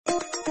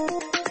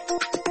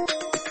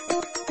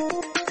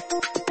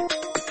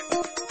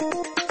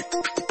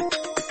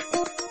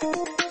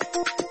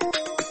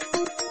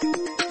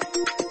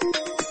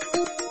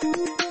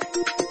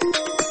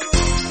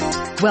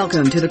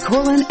Welcome to the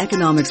Corlin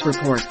Economics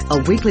Report, a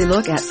weekly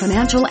look at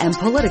financial and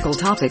political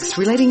topics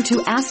relating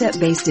to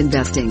asset-based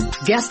investing.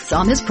 Guests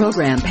on this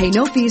program pay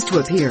no fees to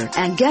appear,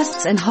 and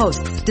guests and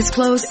hosts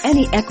disclose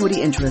any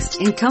equity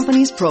interest in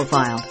companies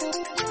profiled.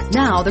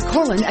 Now, the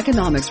Corlin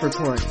Economics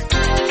Report.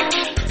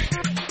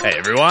 Hey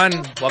everyone,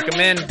 welcome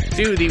in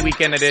to the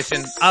weekend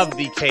edition of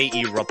the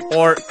KE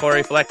Report.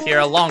 Corey Fleck here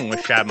along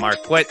with Shab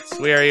Marquitz.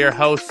 We are your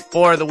hosts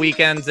for the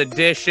weekend's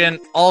edition,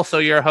 also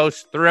your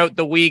hosts throughout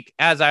the week,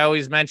 as I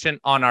always mention,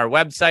 on our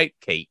website,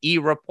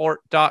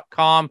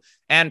 kereport.com,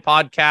 and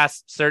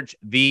podcast, search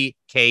the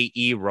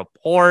KE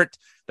Report.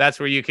 That's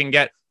where you can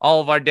get all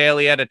of our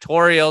daily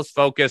editorials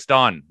focused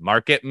on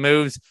market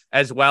moves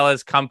as well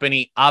as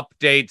company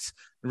updates.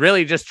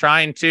 Really just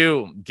trying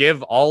to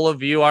give all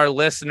of you, our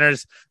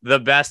listeners, the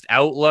best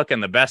outlook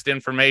and the best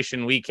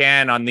information we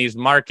can on these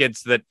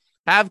markets that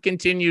have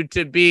continued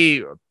to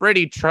be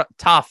pretty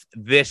tough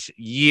this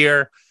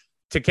year.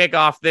 To kick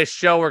off this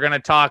show, we're going to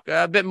talk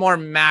a bit more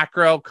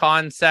macro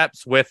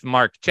concepts with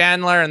Mark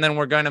Chandler, and then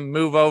we're going to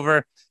move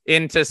over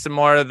into some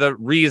more of the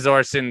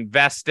resource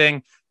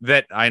investing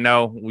that I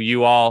know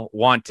you all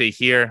want to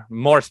hear,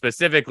 more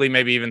specifically,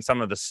 maybe even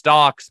some of the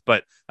stocks.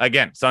 But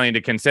again, something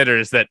to consider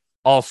is that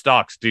all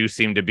stocks do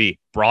seem to be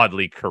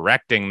broadly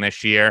correcting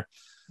this year.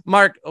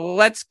 Mark,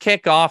 let's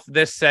kick off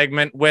this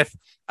segment with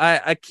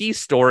a key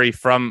story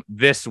from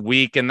this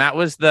week, and that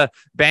was the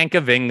Bank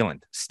of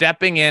England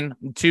stepping in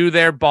to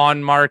their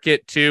bond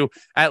market to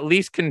at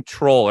least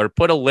control or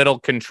put a little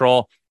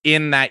control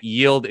in that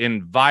yield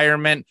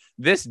environment.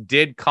 This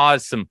did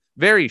cause some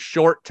very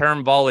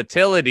short-term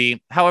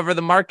volatility. However,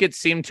 the market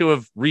seemed to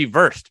have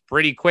reversed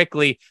pretty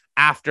quickly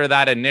after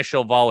that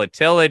initial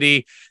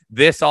volatility.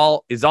 This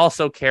all is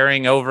also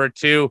carrying over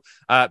to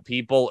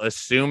people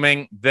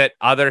assuming that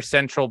other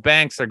central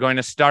banks are going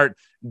to start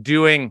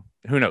doing,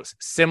 who knows,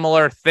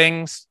 similar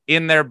things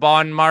in their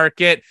bond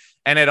market.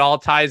 And it all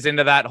ties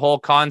into that whole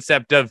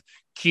concept of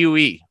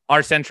QE.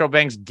 Are central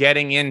banks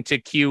getting into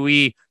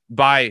QE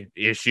by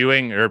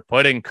issuing or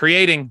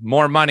creating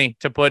more money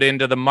to put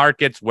into the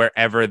markets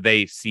wherever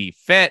they see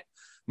fit?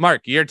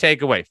 Mark, your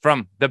takeaway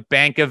from the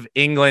Bank of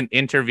England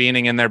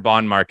intervening in their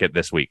bond market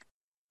this week.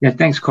 Yeah,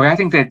 thanks, Corey. I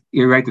think that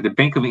you're right that the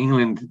Bank of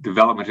England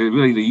developments,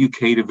 really the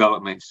UK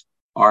developments,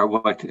 are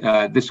what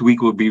this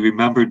week will be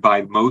remembered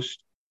by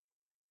most.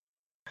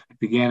 It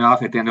began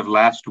off at the end of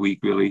last week,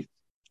 really,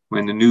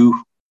 when the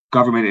new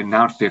government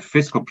announced their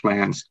fiscal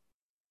plans.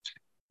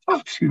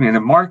 And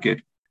the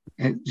market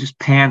just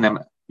panned them.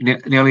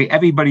 Nearly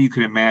everybody you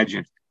could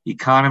imagine,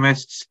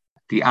 economists,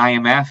 the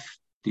IMF,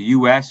 the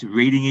US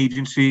rating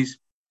agencies,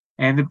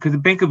 and because the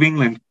Bank of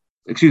England,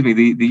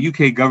 the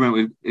UK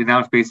government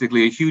announced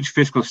basically a huge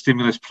fiscal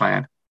stimulus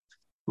plan,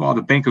 while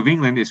the Bank of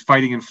England is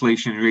fighting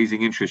inflation and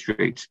raising interest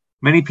rates.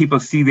 Many people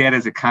see that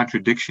as a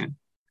contradiction,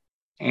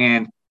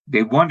 and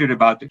they wondered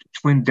about the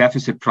twin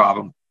deficit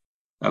problem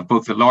of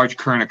both the large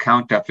current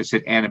account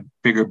deficit and a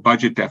bigger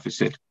budget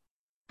deficit.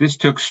 This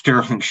took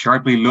sterling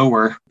sharply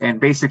lower, and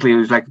basically it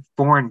was like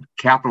foreign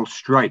capital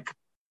strike.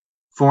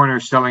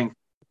 Foreigners selling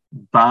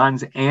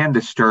bonds and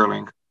the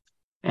sterling.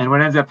 And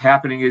what ends up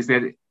happening is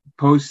that it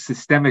posed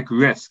systemic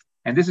risk.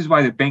 And this is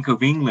why the Bank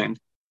of England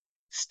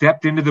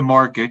stepped into the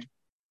market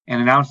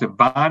and announced a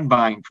bond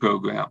buying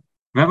program.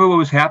 Remember what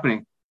was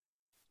happening?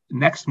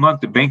 Next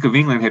month, the Bank of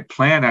England had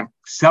planned on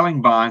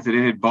selling bonds that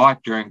it had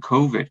bought during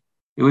COVID.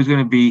 It was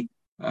going to be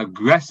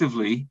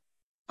aggressively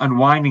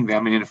unwinding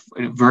them in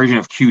a version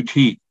of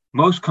QT.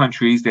 Most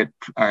countries that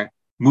are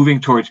moving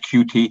towards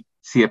QT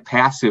see a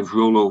passive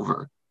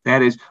rollover.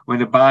 That is, when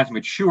the bonds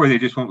mature, they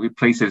just won't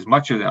replace as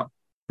much of them.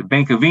 The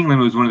Bank of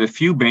England was one of the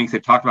few banks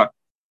that talked about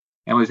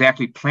and was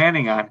actually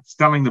planning on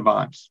selling the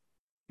bonds.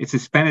 It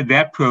suspended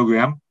that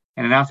program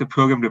and announced a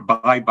program to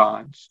buy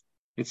bonds.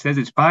 It says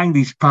it's buying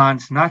these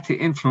bonds not to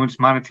influence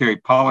monetary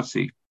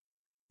policy,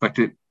 but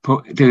to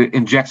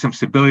inject some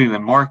stability in the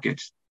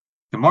markets.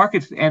 The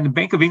markets and the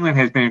Bank of England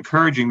has been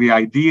encouraging the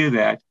idea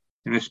that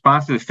in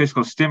response to the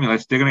fiscal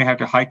stimulus, they're going to have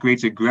to hike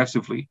rates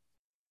aggressively.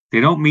 They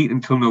don't meet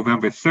until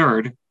November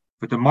 3rd,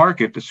 but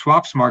the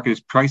swaps market is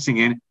pricing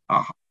in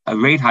a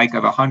rate hike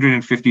of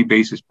 150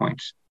 basis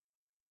points.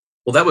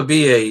 Well, that would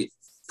be a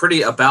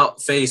pretty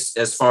about face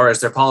as far as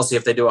their policy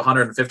if they do a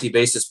 150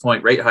 basis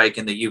point rate hike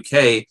in the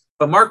UK.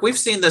 But Mark, we've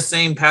seen the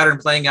same pattern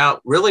playing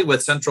out really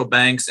with central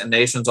banks and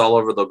nations all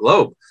over the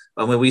globe.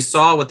 When we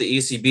saw what the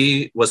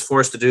ECB was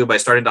forced to do by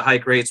starting to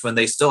hike rates when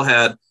they still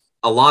had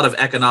a lot of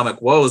economic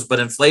woes, but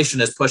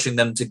inflation is pushing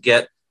them to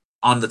get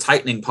on the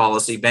tightening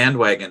policy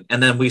bandwagon.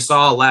 And then we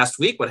saw last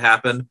week what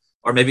happened,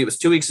 or maybe it was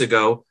 2 weeks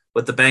ago,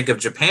 with the Bank of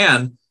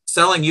Japan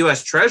selling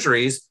U.S.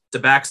 treasuries to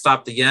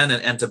backstop the yen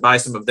and to buy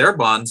some of their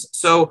bonds.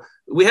 So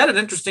we had an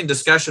interesting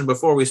discussion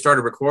before we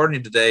started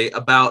recording today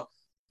about,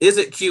 is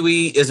it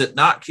QE? Is it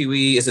not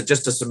QE? Is it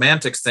just a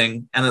semantics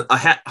thing? And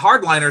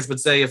hardliners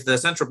would say if the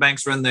central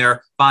banks are in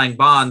there buying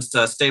bonds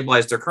to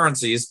stabilize their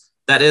currencies,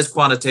 that is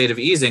quantitative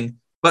easing.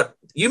 But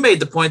you made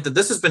the point that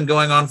this has been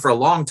going on for a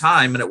long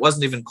time, and it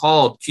wasn't even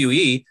called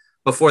QE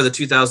before the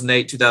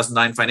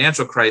 2008-2009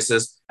 financial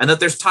crisis. and that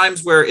there's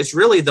times where it's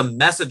really the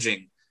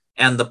messaging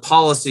and the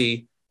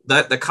policy,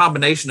 that the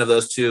combination of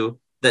those two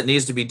that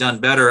needs to be done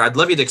better. I'd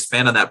love you to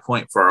expand on that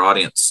point for our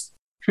audience.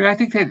 Sure. I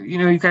think that,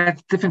 you've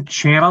got different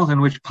channels in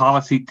which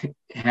policy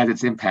has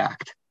its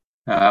impact.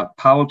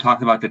 Powell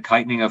talked about the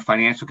tightening of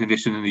financial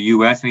conditions in the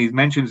U.S., and he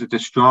mentions that the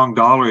strong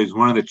dollar is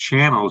one of the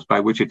channels by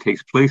which it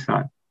takes place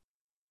on.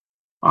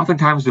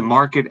 Oftentimes, the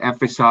market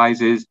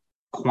emphasizes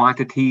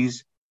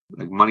quantities,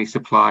 like money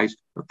supplies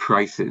or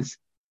prices.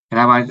 And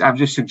I'm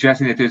just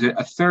suggesting that there's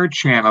a third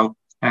channel,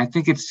 and I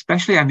think it's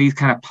especially on these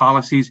kind of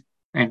policies,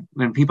 and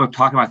when people are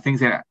talking about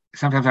things that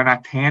sometimes are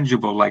not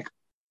tangible, like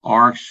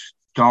R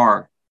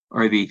star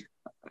or the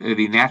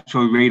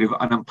natural rate of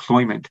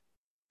unemployment,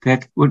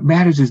 that what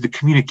matters is the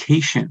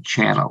communication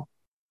channel.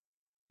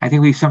 I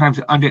think we sometimes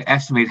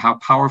underestimate how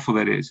powerful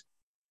that is.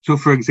 So,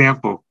 for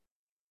example,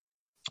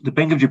 the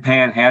Bank of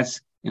Japan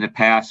has in the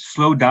past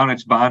slowed down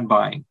its bond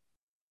buying,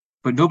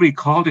 but nobody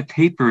called it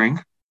tapering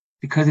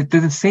because it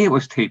doesn't say it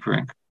was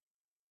tapering.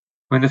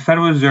 When the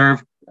Federal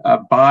Reserve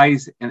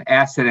buys an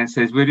asset and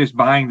says, we're just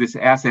buying this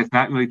asset, it's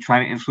not really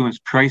trying to influence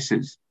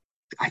prices,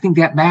 I think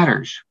that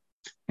matters.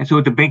 And so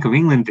what the Bank of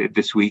England did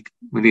this week,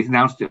 when they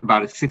announced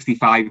about a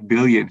 65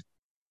 billion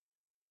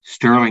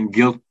sterling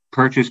gilt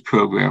purchase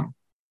program,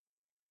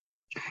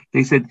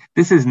 they said,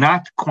 this is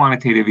not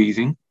quantitative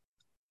easing.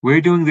 We're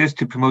doing this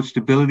to promote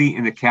stability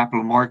in the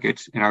capital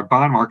markets, in our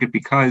bond market,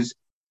 because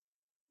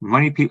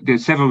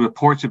there's several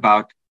reports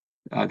about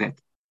that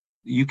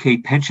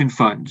UK pension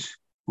funds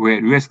were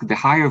at risk. The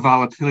higher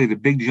volatility, the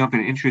big jump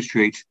in interest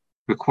rates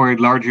required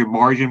larger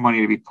margin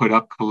money to be put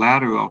up,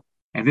 collateral.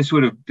 And this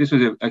was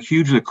a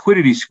huge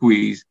liquidity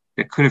squeeze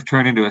that could have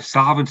turned into a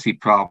solvency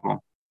problem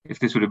if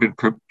this would have been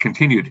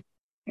continued.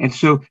 And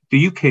so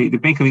the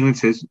Bank of England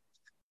says,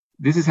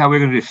 this is how we're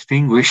going to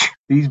distinguish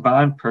these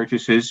bond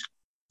purchases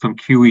from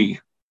QE.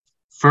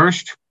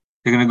 First,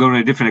 they're going to go to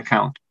a different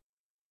account.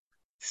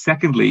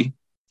 Secondly,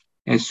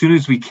 as soon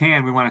as we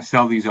can, we want to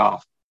sell these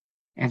off.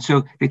 And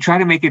so they try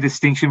to make a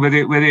distinction, whether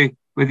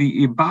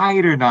you buy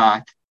it or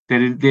not,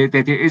 that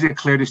there is a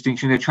clear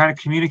distinction. They're trying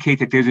to communicate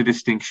that there's a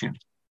distinction.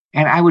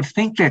 And I would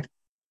think that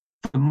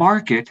the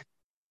market,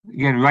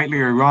 again, rightly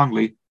or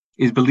wrongly,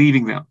 is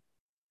believing them.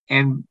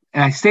 And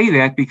I say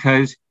that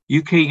because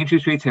UK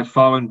interest rates have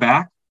fallen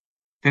back.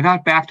 They're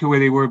not back to where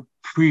they were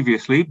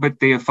previously, but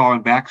they have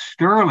fallen back.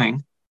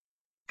 Sterling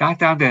got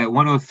down to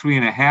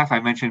 103.5, I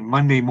mentioned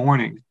Monday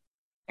morning.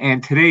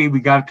 And today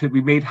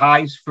we made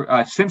highs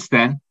for since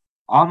then,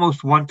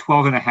 almost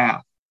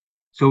 112.5.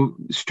 So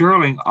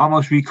sterling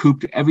almost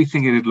recouped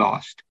everything it had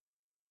lost.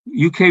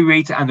 UK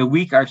rates on the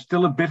week are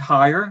still a bit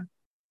higher,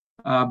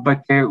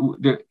 but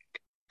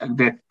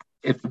that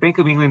if the Bank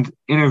of England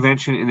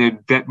intervention in their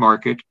debt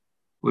market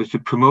was to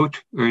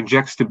promote or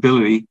inject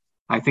stability,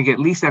 I think at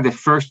least on the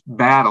first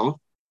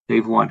battle,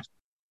 they've won.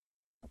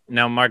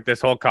 Now, Mark,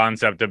 this whole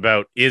concept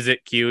about is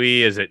it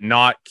QE, is it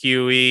not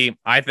QE?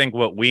 I think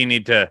what we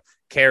need to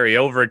carry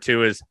over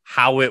to is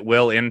how it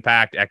will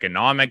impact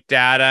economic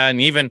data,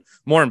 and even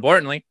more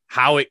importantly,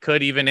 how it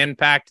could even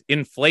impact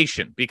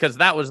inflation, because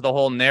that was the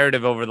whole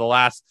narrative over the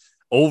last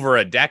over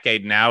a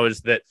decade now,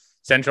 is that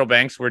central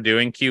banks were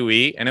doing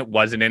QE and it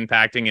wasn't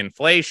impacting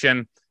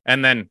inflation.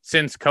 And then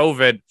since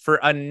COVID, for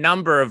a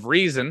number of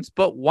reasons,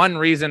 but one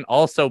reason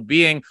also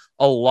being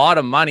a lot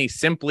of money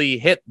simply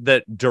hit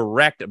the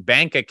direct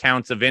bank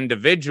accounts of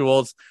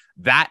individuals,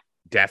 that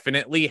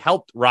definitely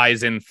helped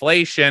rise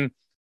inflation.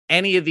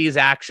 Any of these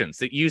actions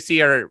that you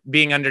see are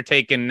being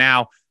undertaken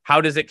now,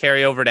 how does it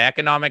carry over to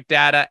economic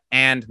data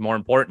and, more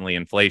importantly,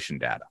 inflation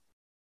data?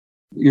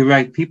 You're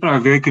right. People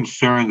are very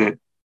concerned that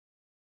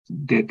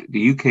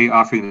the UK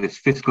offering this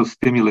fiscal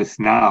stimulus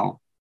now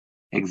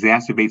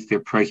exacerbates their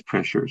price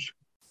pressures.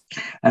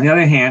 On the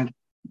other hand,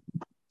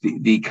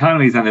 the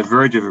economy is on the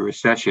verge of a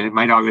recession. It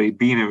might already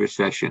be in a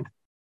recession.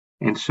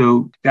 And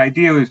so the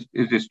idea is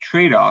this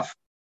trade-off.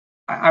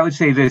 I would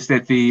say this,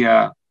 that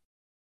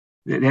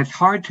that's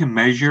hard to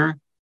measure,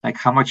 like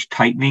how much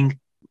tightening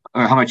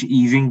or how much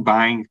easing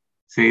buying,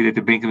 say that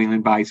the Bank of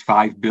England buys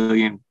 £5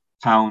 billion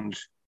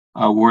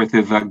worth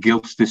of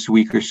gilts this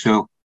week or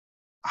so.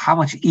 How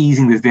much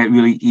easing does that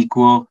really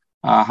equal?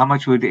 How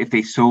much would, if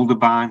they sold the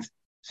bonds?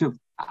 So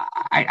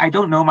I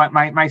don't know.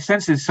 My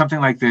sense is something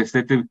like this,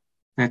 that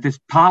this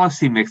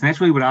policy mix, and that's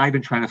really what I've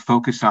been trying to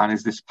focus on,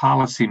 is this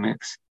policy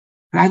mix.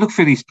 And I look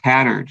for these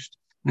patterns.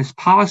 This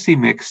policy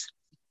mix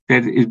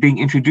that is being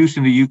introduced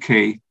in the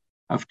UK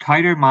of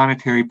tighter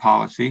monetary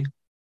policy,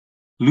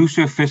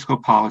 looser fiscal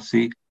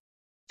policy,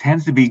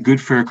 tends to be good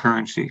for a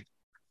currency.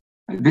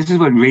 This is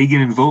what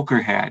Reagan and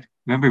Volcker had.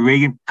 Remember,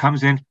 Reagan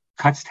comes in,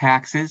 cuts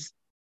taxes,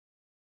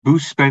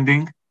 boosts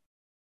spending.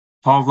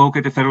 Paul Volcker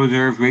at the Federal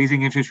Reserve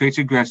raising interest rates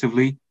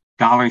aggressively,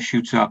 dollar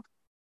shoots up.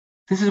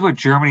 This is what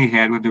Germany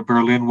had when the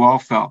Berlin Wall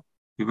fell.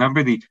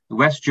 Remember, the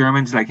West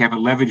Germans have a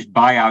leveraged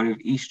buyout of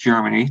East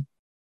Germany,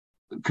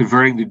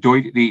 converting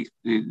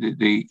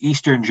the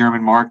Eastern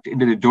German mark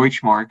into the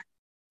Deutschmark.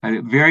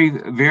 Very,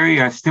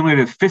 very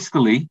stimulative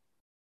fiscally.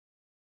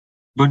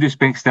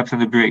 Bundesbank steps on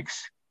the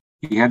brakes.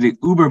 You have the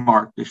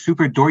Ubermark, the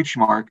Super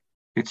Deutschmark,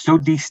 that so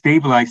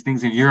destabilized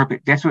things in Europe.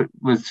 That's what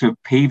was to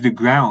pave the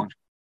ground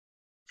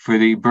for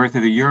the birth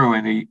of the euro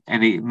and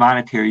the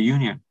monetary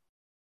union.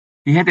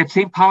 You had that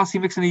same policy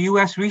mix in the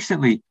U.S.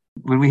 recently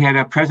when we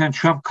had President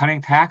Trump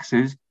cutting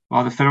taxes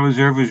while the Federal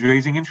Reserve was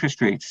raising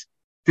interest rates.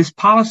 This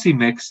policy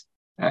mix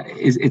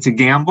it's a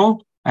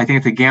gamble. I think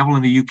it's a gamble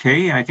in the UK,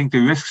 and I think the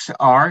risks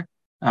are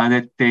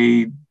that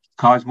they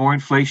cause more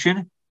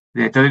inflation,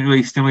 that doesn't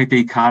really stimulate the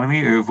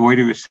economy or avoid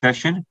a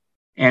recession.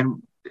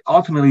 And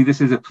ultimately,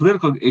 this is a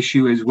political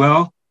issue as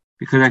well,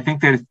 because I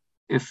think that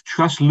if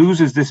Truss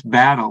loses this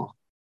battle,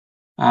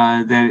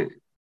 that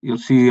you'll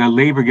see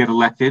Labour get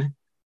elected,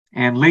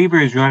 and Labour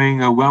is running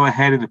well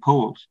ahead in the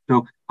polls.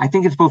 So I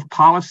think it's both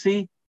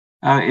policy.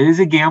 It is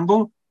a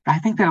gamble. But I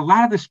think that a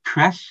lot of this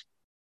press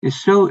is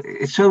so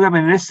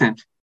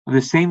reminiscent of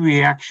the same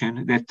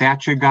reaction that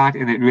Thatcher got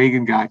and that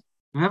Reagan got.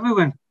 Remember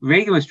when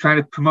Reagan was trying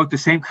to promote the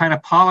same kind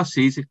of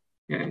policies?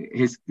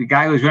 The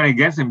guy who was running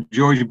against him,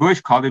 George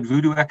Bush, called it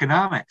voodoo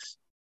economics.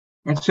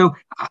 And so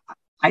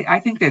I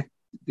think that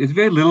there's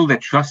very little that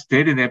Truss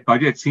did in that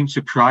budget. It seems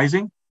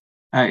surprising.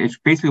 It's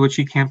basically what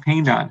she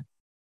campaigned on.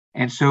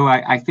 And so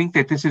I think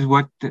that this is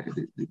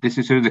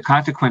sort of the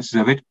consequences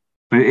of it.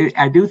 But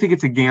I do think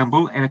it's a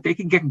gamble. And if they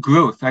can get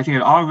growth, I think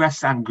it all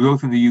rests on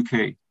growth in the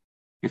UK.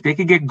 If they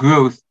can get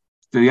growth,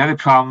 the other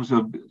problems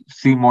will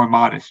seem more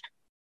modest.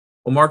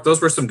 Well, Mark,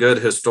 those were some good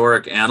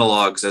historic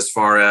analogs as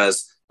far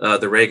as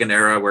the Reagan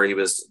era, where he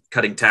was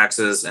cutting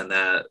taxes, and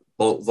that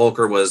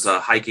Volcker was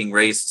hiking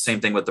rates.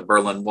 Same thing with the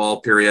Berlin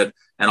Wall period.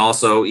 And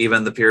also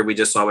even the period we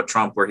just saw with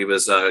Trump, where he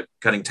was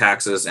cutting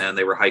taxes and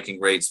they were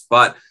hiking rates.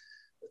 But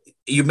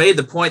you made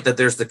the point that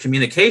there's the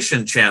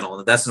communication channel,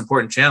 and that's an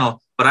important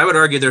channel. But I would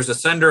argue there's a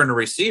sender and a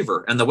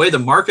receiver. And the way the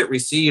market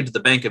received the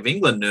Bank of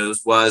England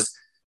news was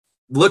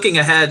looking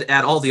ahead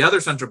at all the other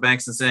central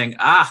banks and saying,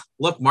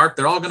 look, Mark,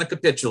 they're all going to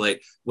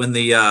capitulate when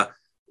the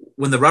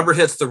rubber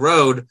hits the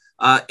road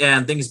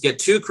and things get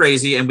too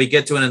crazy and we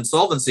get to an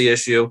insolvency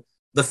issue.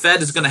 The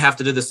Fed is going to have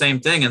to do the same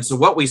thing. And so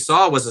what we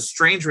saw was a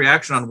strange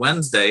reaction on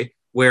Wednesday,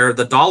 where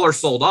the dollar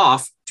sold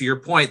off. To your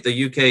point,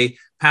 the UK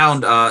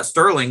pound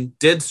sterling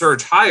did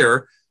surge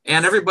higher,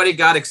 and everybody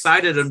got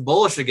excited and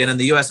bullish again in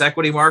the US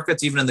equity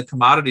markets, even in the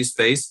commodity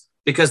space,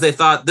 because they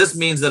thought this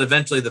means that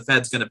eventually the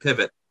Fed's going to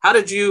pivot. How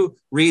did you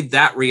read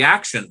that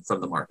reaction from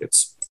the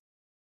markets?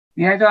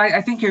 Yeah, no,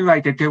 I think you're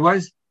right that there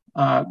was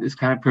this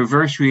kind of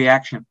perverse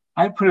reaction.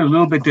 I'd put it a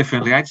little bit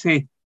differently. I'd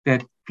say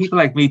that people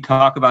like me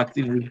talk about,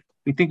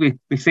 we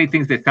say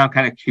things that sound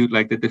kind of cute,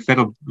 like that the Fed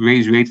will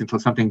raise rates until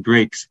something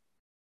breaks.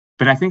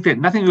 But I think that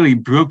nothing really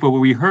broke. But what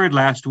we heard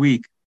last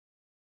week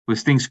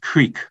was things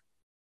creak.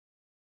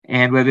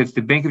 And whether it's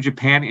the Bank of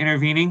Japan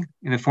intervening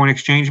in the foreign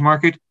exchange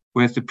market,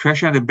 whether it's the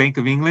pressure on the Bank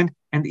of England,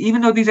 and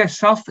even though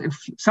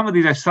some of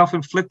these are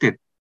self-inflicted,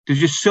 there's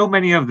just so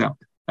many of them.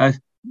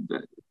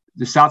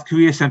 The South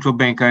Korea central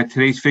bank,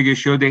 today's figures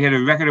showed they had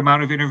a record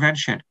amount of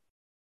intervention.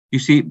 You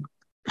see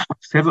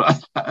several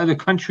other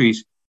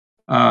countries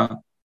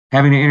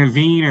having to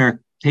intervene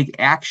or take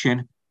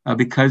action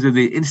because of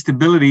the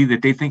instability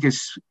that they think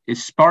is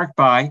sparked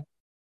by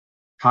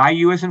high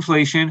U.S.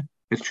 inflation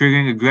that's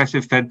triggering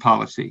aggressive Fed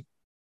policy.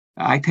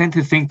 I tend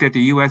to think that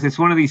the U.S., it's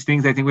one of these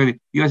things I think where the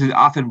U.S. is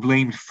often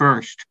blamed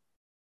first.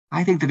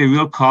 I think that the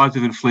real cause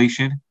of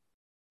inflation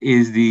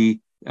is the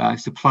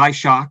supply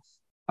shocks,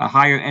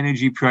 higher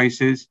energy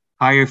prices,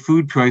 higher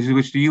food prices,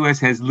 which the U.S.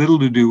 has little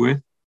to do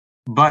with.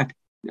 But,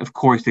 of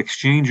course, the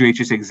exchange rate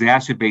just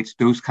exacerbates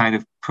those kind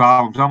of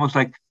problems, almost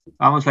like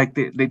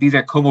these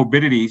are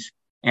comorbidities,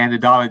 and the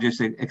dollar just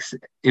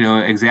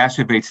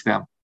exacerbates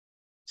them.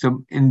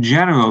 So in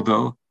general,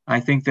 though, I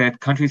think that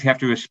countries have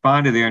to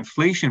respond to their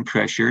inflation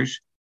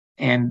pressures,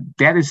 and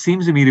that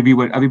seems to me to be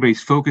what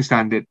everybody's focused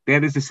on.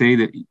 That is to say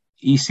that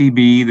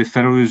ECB, the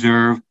Federal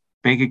Reserve,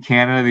 Bank of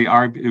Canada,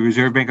 the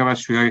Reserve Bank of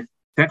Australia,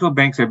 central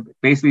banks are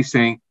basically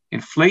saying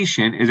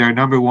inflation is the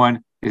number one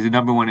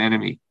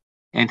enemy,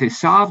 and to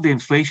solve the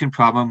inflation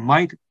problem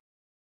might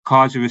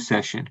cause a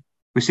recession.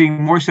 We're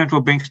seeing more central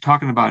banks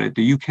talking about it.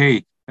 The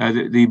UK,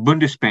 the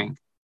Bundesbank.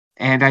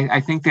 And I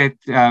think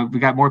that we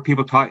got more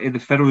people in the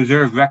Federal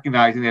Reserve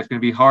recognizing that it's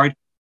going to be hard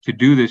to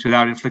do this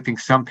without inflicting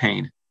some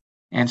pain.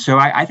 And so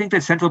I think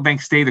that central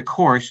banks stay the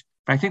course,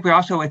 but I think we're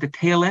also at the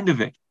tail end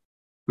of it.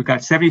 We've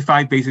got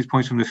 75 basis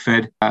points from the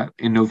Fed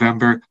in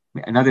November,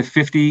 another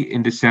 50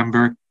 in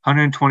December,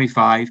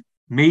 125,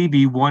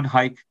 maybe one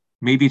hike,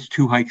 maybe it's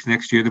two hikes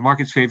next year. The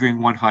market's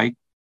favoring one hike.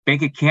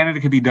 Bank of Canada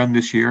could be done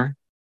this year.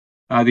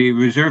 The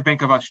Reserve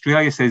Bank of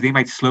Australia says they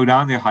might slow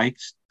down their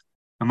hikes.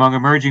 Among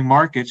emerging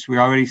markets, we're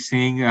already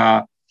seeing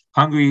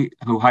Hungary,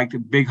 who hiked a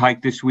big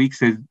hike this week,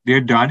 says they're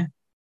done.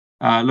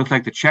 Looks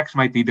like the Czechs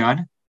might be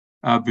done.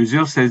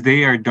 Brazil says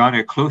they are done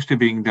or close to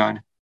being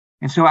done.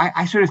 And so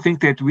I sort of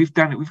think that we've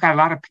got a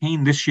lot of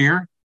pain this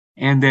year,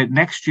 and that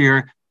next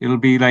year it'll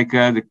be like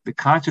the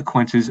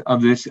consequences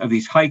of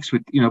these hikes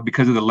with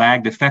because of the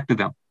lagged effect of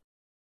them.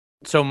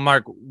 So,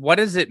 Mark, what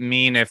does it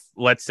mean if,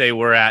 let's say,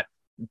 we're at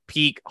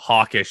peak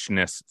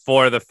hawkishness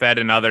for the Fed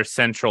and other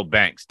central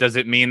banks? Does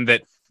it mean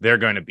that they're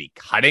going to be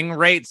cutting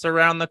rates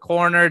around the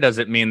corner? Does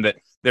it mean that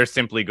they're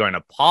simply going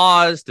to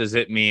pause? Does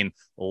it mean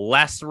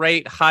less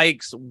rate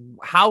hikes?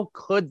 How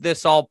could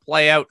this all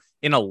play out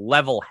in a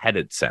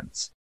level-headed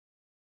sense?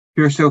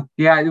 Sure. So,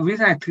 yeah, the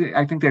reason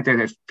I think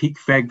that peak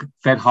Fed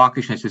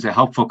hawkishness is a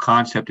helpful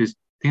concept is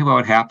think about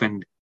what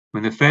happened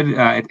when the Fed,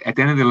 at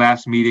the end of the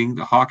last meeting,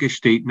 the hawkish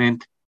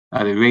statement,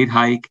 the rate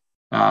hike,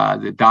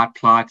 the dot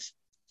plots,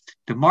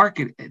 the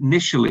market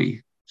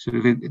initially,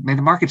 the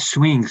market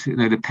swings,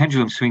 the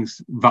pendulum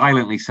swings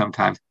violently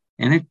sometimes,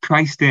 and it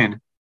priced in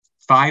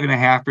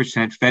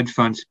 5.5% Fed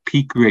funds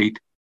peak rate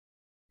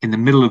in the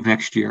middle of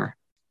next year.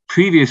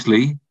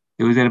 Previously,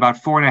 it was at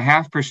about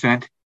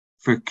 4.5%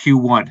 for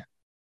Q1.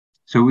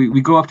 So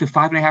we go up to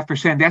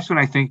 5.5%. That's when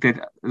I think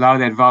that a lot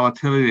of that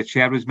volatility that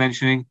Chad was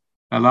mentioning,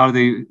 a lot of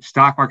the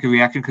stock market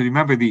reaction, because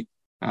remember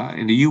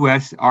in the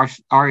U.S.,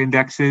 our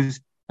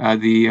indexes,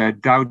 the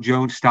Dow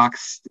Jones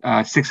stocks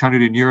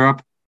 600 in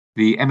Europe,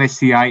 the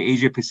MSCI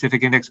Asia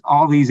Pacific Index,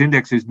 all these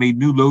indexes made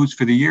new lows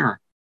for the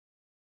year.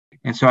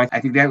 And so I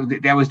think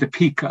that was the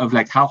peak of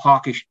like how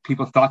hawkish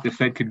people thought the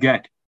Fed could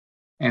get.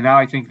 And now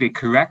I think they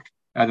correct.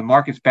 The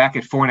market's back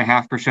at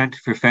 4.5%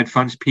 for Fed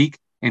funds peak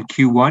in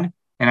Q1.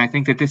 And I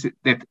think that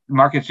that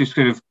market's just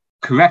sort of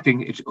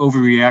correcting its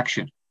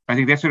overreaction. I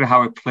think that's sort of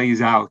how it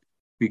plays out.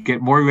 We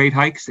get more rate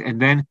hikes,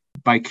 and then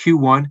by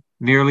Q1,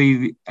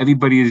 nearly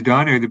everybody is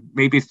done, or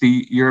maybe it's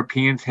the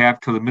Europeans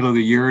have till the middle of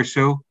the year or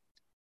so.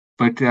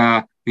 But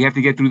we have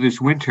to get through this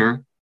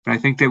winter. But I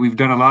think that we've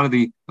done a lot of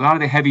the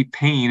heavy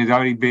pain has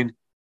already been,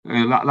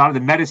 a lot of the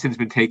medicine's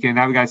been taken, and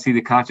now we got to see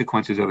the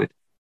consequences of it.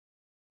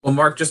 Well,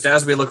 Mark, just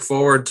as we look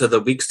forward to the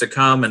weeks to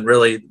come and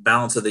really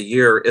balance of the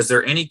year, is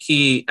there any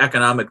key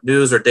economic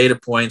news or data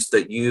points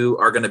that you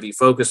are going to be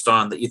focused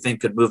on that you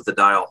think could move the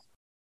dial?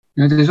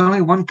 There's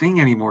only one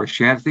thing anymore,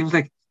 Shad. Seems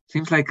like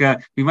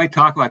we might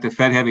talk about the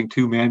Fed having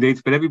two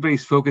mandates, but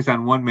everybody's focused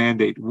on one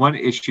mandate, one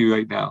issue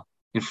right now,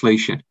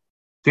 inflation.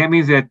 That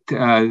means that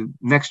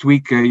next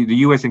week, the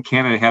U.S. and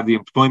Canada have the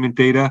employment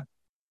data.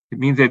 It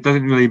means that it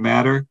doesn't really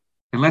matter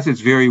unless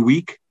it's very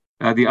weak.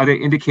 The other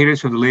indicators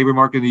from the labor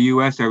market in the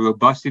U.S. are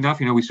robust enough.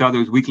 We saw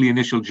those weekly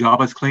initial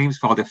jobless claims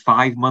fall to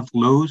 5-month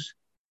lows.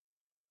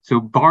 So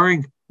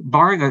barring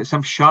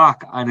some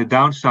shock on the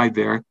downside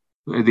there,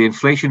 the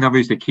inflation number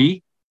is the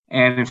key.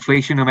 And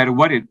inflation, no matter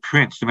what it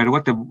prints, no matter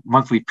what the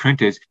monthly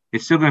print is,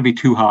 it's still going to be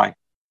too high.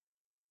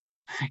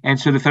 And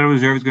so the Federal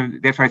Reserve is going to,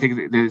 that's why I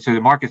think, so the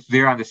market's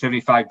there on the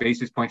 75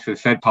 basis points for the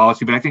Fed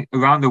policy. But I think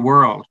around the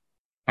world,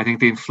 I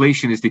think the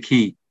inflation is the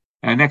key.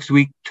 Next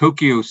week,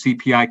 Tokyo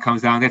CPI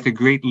comes down. That's a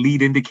great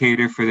lead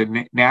indicator for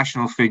the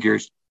national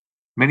figures.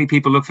 Many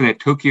people look for that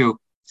Tokyo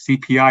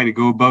CPI to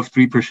go above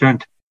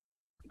 3%.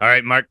 All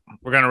right, Mark,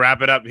 we're going to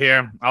wrap it up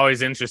here.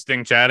 Always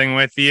interesting chatting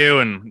with you.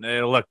 And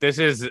look, this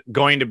is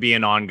going to be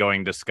an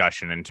ongoing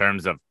discussion in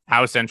terms of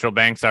how central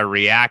banks are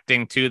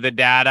reacting to the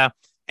data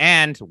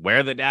and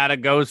where the data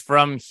goes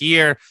from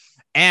here.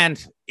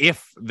 And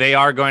if they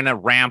are going to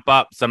ramp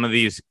up some of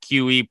these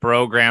QE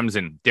programs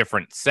in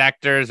different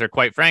sectors, or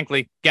quite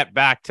frankly, get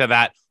back to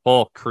that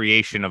whole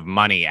creation of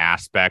money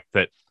aspect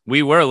that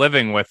we were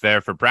living with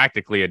there for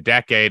practically a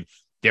decade.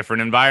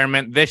 Different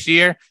environment this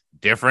year,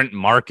 different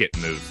market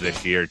moves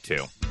this year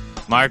too.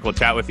 Mark, we'll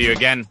chat with you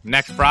again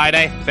next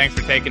Friday. Thanks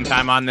for taking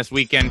time on this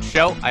weekend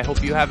show. I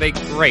hope you have a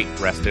great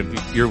rest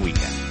of your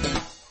weekend.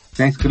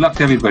 Thanks. Good luck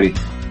to everybody.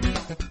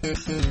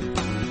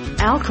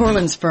 Al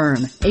Corlin's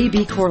firm,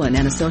 A.B. Corlin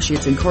and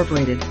Associates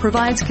Incorporated,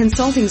 provides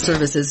consulting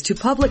services to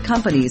public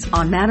companies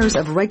on matters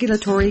of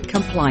regulatory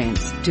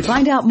compliance. To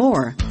find out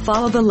more,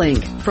 follow the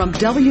link from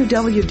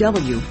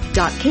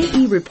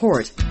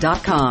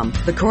www.kereport.com.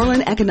 The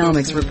Corlin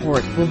Economics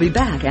Report will be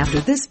back after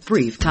this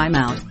brief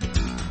timeout.